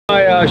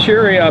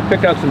Sherri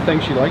picked out some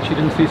things she liked. She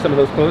didn't see some of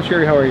those clothes.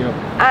 Sherri, how are you?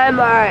 I'm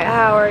alright,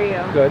 how are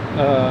you? Good.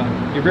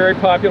 You're a very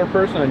popular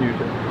person on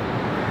YouTube.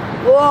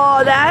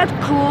 Well, that's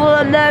cool.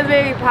 I'm not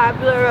very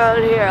popular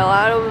around here. A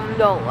lot of them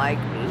don't like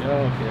me.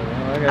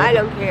 Okay, well, I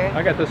don't care.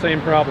 I got the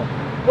same problem.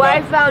 Well,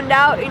 I found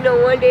out, you know,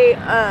 one day,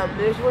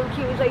 this one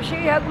kid was like,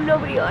 Sherri, how come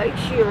nobody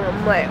likes you? And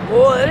I'm like,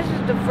 well, this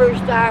is the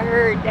first I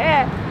heard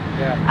that.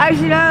 Yeah. I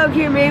said, I don't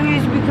care. Maybe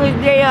it's because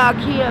they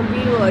can't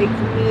be like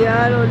me.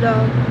 I don't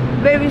know.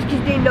 Maybe it's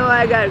because they know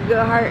I got a good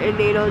heart and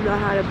they don't know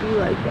how to be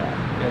like that.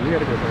 Yeah, you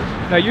got a good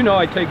heart. Now, you know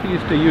I take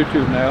these to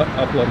YouTube and I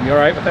upload them. You all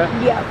right with that?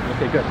 Yeah.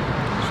 Okay, good.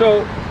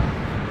 So,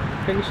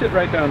 can you sit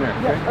right down there?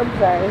 Okay? Yeah, I'm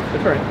sorry.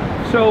 That's right.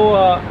 So,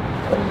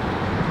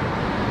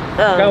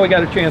 now we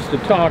got a chance to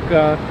talk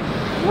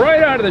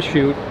right out of the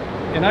chute.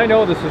 And I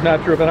know this is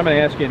not true, but I'm going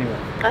to ask you anyway.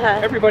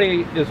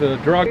 Everybody is a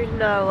drug. There's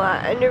not a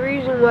lot. And the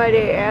reason why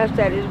they asked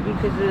that is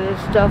because of the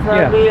stuff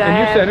on me. And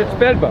you said it's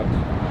bed bugs.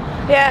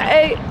 Yeah,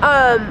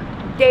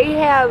 they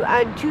have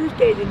on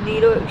Tuesday the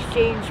needle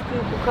exchange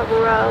people come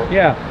around.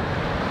 Yeah.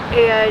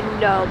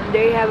 And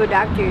they have a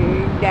doctor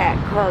that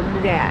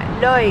comes at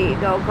night.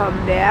 They'll come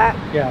back.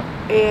 Yeah.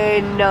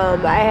 And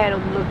I had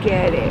them look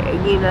at it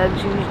again on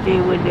Tuesday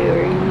when they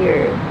were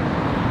here.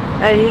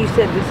 And he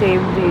said the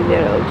same thing,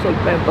 that it looks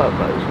like bed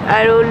bugs.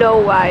 I don't know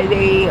why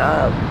they,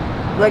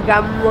 like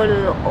I'm one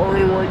of the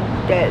only ones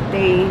that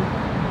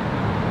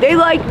they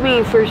like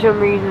me for some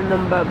reason,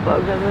 them bed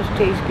bugs. I must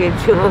taste good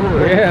to them.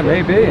 Yeah,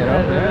 maybe, you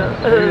know.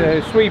 You're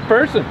a sweet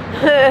person.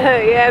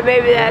 Yeah,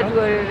 maybe that's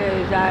what it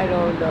is. I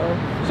don't know.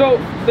 So,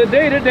 the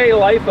day-to-day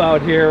life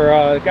out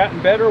here,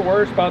 gotten better,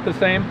 worse, about the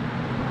same?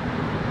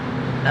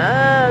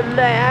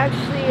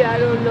 Actually, I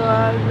don't know.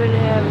 I've been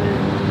having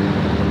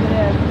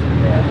bad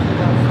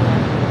stuff.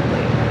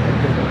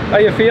 How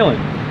you feeling?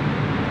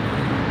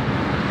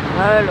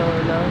 I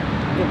don't know.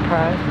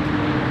 Depressed.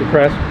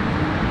 Depressed?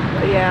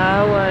 But yeah,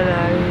 I went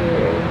out of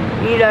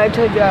here. You know, I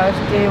told you I was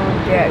staying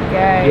with that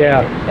guy.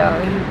 Yeah.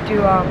 And, he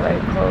threw all my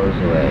clothes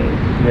away.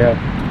 Yeah.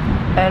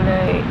 And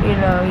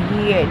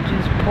he had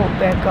just pulled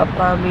back up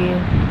on me.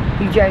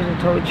 He drives a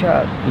tow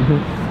truck.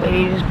 And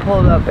he just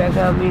pulled up back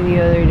on me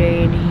the other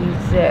day and he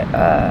said,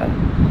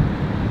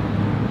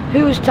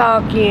 he was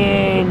talking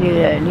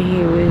and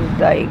he was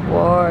like,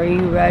 well, are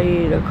you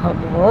ready to come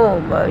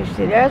home? I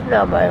said, that's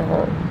not my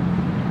home.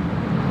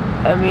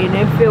 I mean,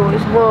 if it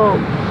was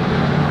home,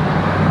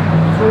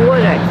 for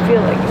one, I'd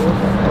feel like it was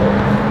a home.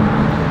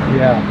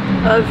 Yeah.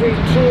 For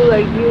two,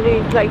 like,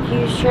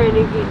 he's trying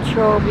to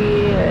control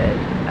me and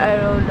I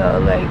don't know,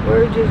 like,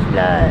 we're just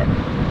not,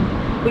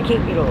 we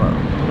can't get along.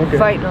 We're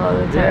fighting all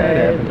the time. Yeah,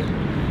 it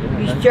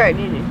happens. He's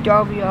threatening to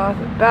drop me off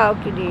the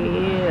balcony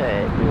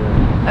and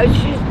it's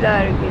just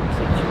not a good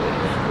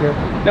situation.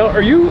 Yeah. Now,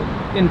 are you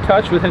in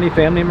touch with any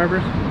family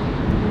members?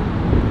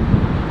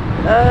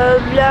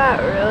 Not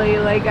really.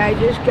 Like, I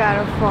just got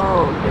a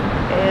phone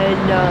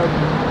and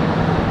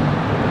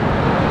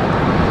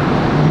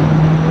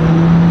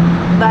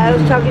I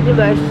was talking to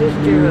my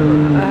sister a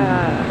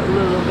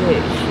little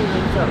bit. She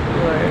was up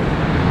north.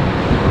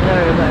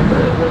 Sorry, my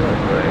brother was up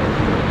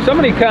north.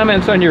 Somebody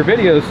comments on your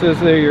videos says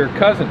they're your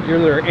cousin. You're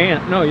their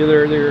aunt. No,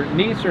 you're their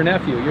niece or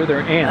nephew. You're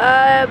their aunt.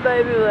 That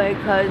might be my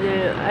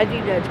cousin. I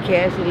think that's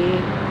Cassidy.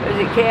 Is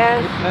it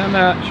Cass? I'm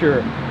not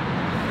sure.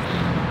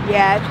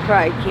 Yeah, it's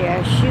probably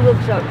Cass. She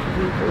looks up to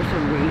me for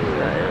some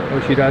reason. I don't know.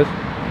 Oh, she does?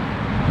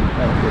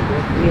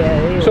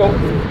 Yeah. So,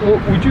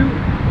 would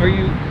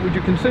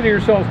you consider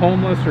yourself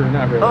homeless or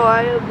not really? Oh,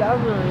 I am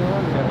definitely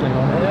homeless. Definitely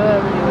homeless. I don't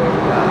have anywhere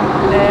to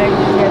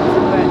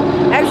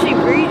go. Actually,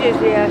 Bree just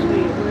asked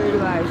me, where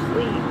do I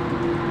sleep?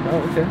 Oh,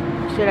 okay. I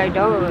said I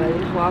don't. I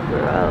just walk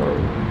around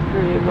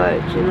pretty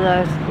much,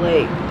 unless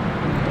like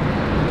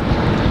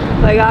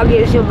I'll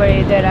get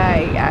somebody that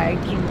I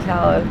can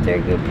tell if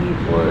they're good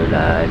people or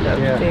not.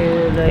 I'm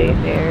staying the night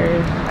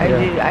there. I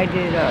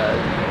did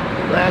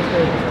last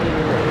night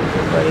staying with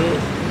somebody.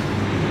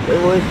 It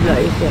was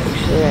nice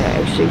actually. I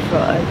actually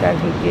felt like I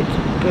could get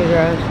some good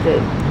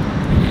rested.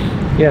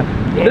 Yeah.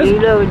 Yeah, you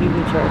know when you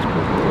can trust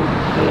people.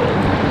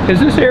 Yeah. Has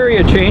this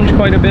area changed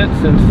quite a bit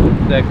since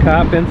that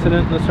cop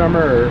incident in the summer,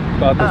 or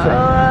about the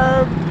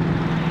same?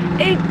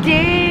 It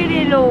did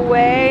in a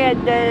way,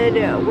 and then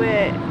it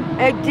went.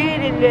 It did,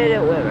 and then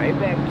it went right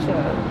back to.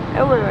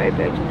 It went right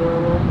back to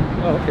normal.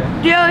 Oh, okay.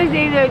 The only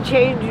thing that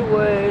changed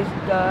was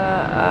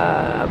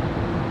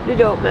the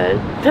dope man.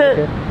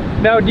 Okay.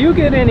 Now, do you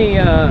get any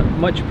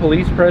much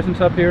police presence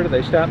up here? Do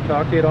they stop and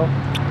talk to you at all?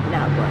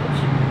 Not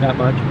much. Not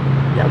much.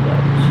 Not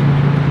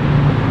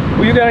much.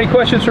 Well, you got any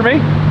questions for me?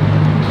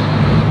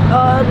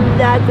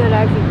 Not that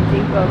I can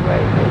think of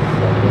right this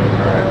second.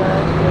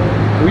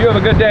 Well, you have a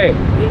good day.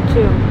 You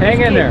too.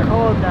 Hang in there. It's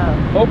cold now.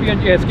 Hope you.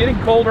 Yeah, it's getting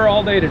colder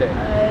all day today. I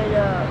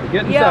know.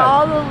 Get inside. Yeah,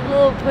 all the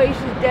little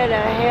places that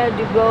I had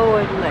to go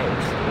and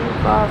like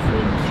sneak off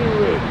into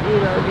it, you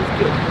know, just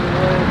get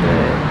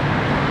warm.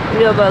 You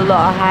know, my little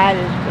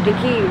hiding, but they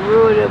keep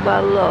ruining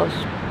my little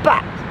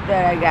spots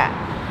that I got.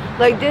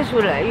 Like this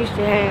one, I used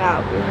to hang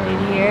out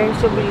behind here.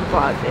 Somebody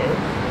bought this.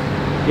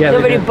 Yeah,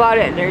 somebody bought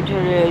it and they're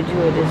turning it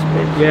into a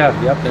dispensary.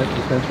 Yeah, yep, that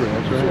dispensary,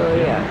 that's right. So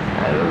yeah,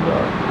 I don't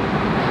know.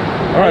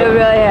 All right. I don't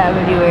really have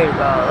anywhere to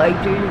go. Like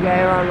there's a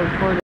guy around the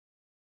corner